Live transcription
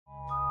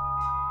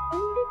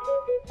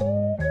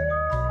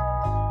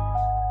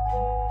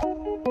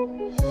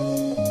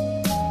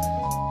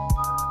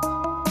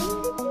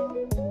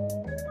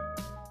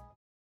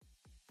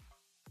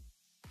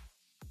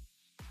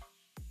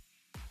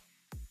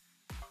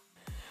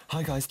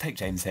Hi guys, Tech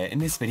James here. In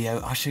this video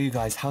I'll show you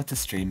guys how to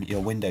stream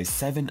your Windows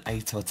 7,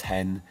 8 or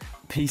 10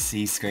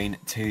 PC screen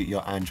to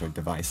your Android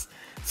device.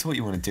 So what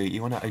you want to do,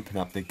 you want to open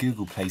up the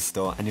Google Play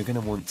Store and you're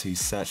going to want to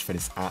search for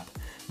this app.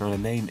 Now the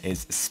name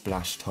is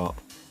Splashtop,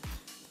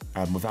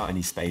 without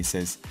any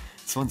spaces.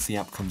 So once the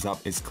app comes up,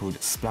 it's called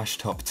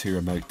Splashtop to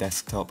Remote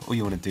Desktop. All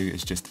you want to do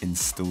is just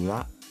install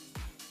that.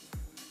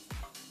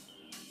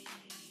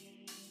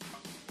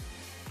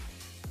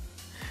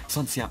 So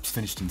once the app's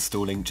finished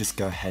installing, just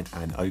go ahead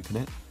and open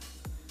it.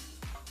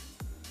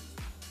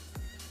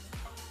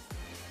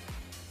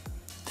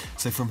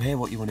 So from here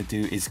what you want to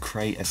do is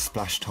create a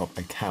Splashtop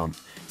account.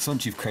 So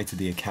once you've created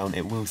the account,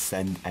 it will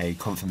send a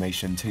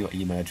confirmation to your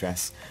email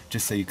address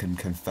just so you can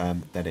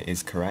confirm that it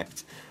is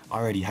correct. I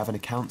already have an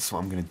account, so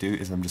what I'm going to do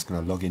is I'm just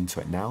going to log into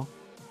it now.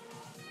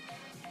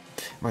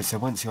 Right, so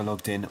once you're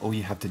logged in, all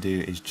you have to do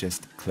is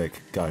just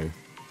click go.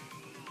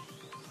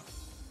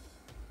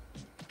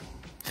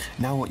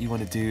 Now what you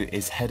want to do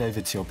is head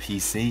over to your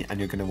PC and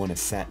you're going to want to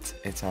set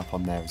it up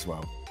on there as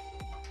well.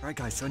 Right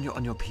guys, so when you're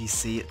on your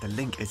PC, the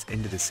link is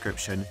in the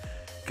description.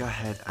 Go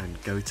ahead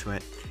and go to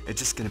it. It's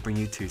just going to bring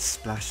you to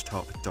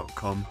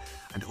splashtop.com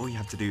and all you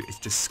have to do is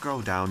just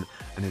scroll down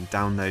and then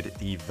download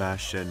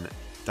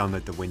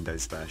the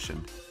Windows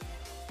version.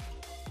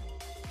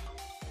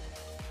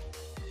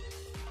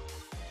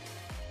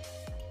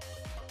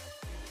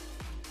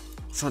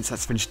 So once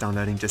that's finished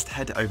downloading, just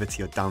head over to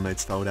your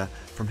downloads folder.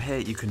 From here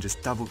you can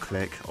just double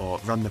click or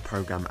run the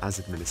program as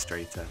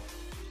administrator.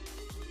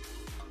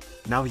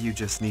 Now you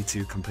just need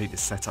to complete the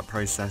setup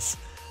process,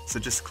 so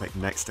just click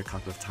next a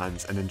couple of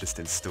times and then just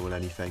install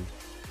anything.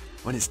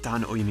 When it's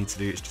done, all you need to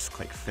do is just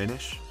click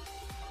finish.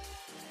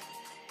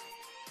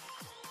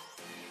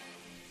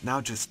 Now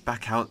just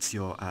back out to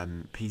your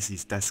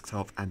PC's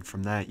desktop and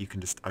from there you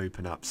can just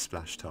open up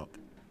Splashtop.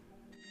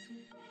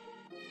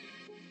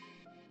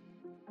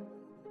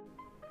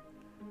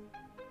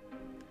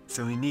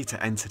 So you need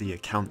to enter the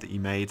account that you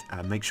made,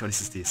 make sure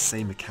this is the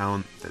same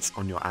account that's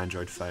on your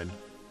Android phone.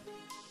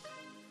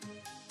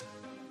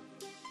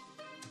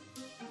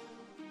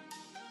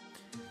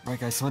 Right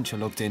guys, so once you're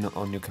logged in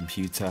on your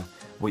computer,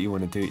 what you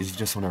want to do is you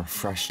just want to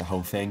refresh the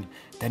whole thing.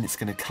 Then it's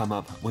going to come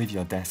up with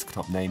your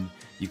desktop name.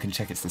 You can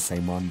check it's the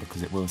same one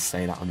because it will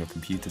say that on your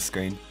computer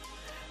screen.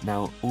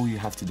 Now all you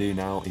have to do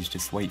now is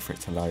just wait for it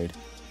to load.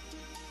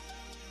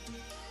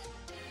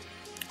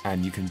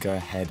 And you can go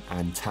ahead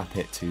and tap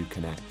it to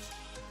connect.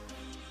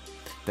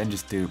 Then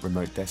just do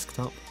remote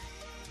desktop.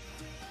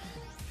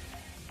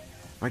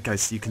 Right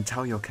guys, so you can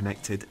tell you're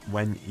connected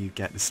when you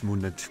get the small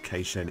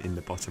notification in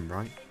the bottom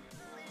right.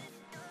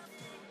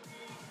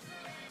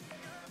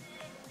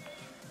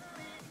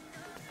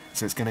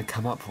 So it's going to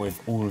come up with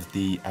all of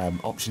the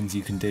options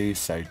you can do,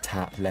 so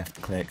tap,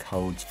 left click,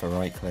 hold for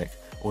right click,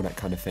 all that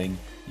kind of thing.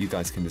 You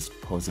guys can just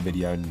pause the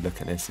video and look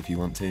at this if you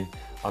want to.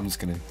 I'm just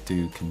going to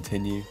do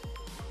continue.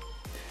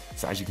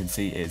 So as you can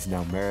see, it is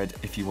now mirrored.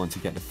 If you want to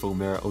get the full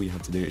mirror, all you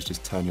have to do is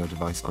just turn your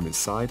device on its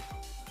side.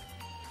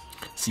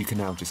 So you can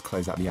now just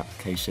close out the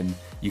application.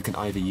 You can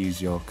either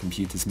use your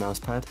computer's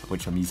mousepad,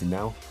 which I'm using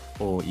now,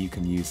 or you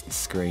can use the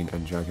screen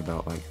and drag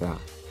about like that.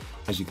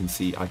 As you can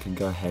see, I can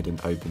go ahead and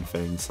open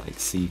things like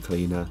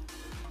CCleaner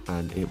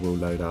and it will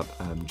load up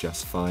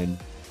just fine.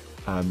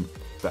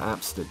 The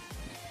apps that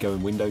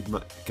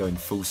go in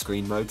full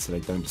screen mode, so they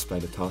don't display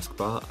the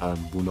taskbar,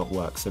 will not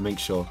work. So make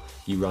sure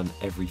you run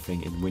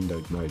everything in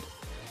windowed mode.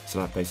 So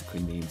that basically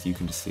means you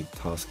can just see the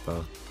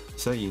taskbar.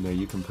 So you know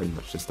you can pretty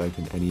much just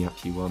open any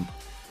app you want,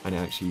 and it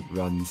actually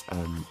runs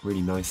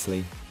really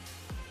nicely.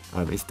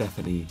 It's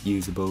definitely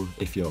usable.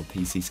 If your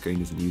PC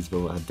screen isn't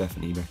usable, I'd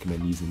definitely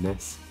recommend using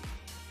this.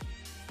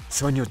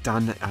 So when you're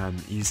done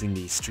using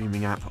the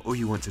streaming app, all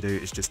you want to do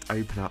is just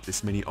open up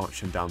this menu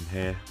option down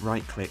here,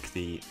 right click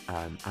the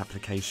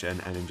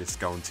application and then just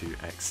go on to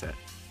exit.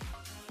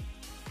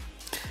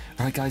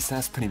 Alright guys,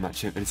 that's pretty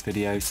much it for this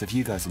video, so if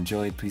you guys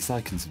enjoyed, please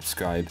like and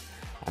subscribe,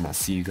 and I'll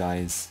see you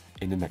guys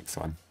in the next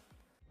one.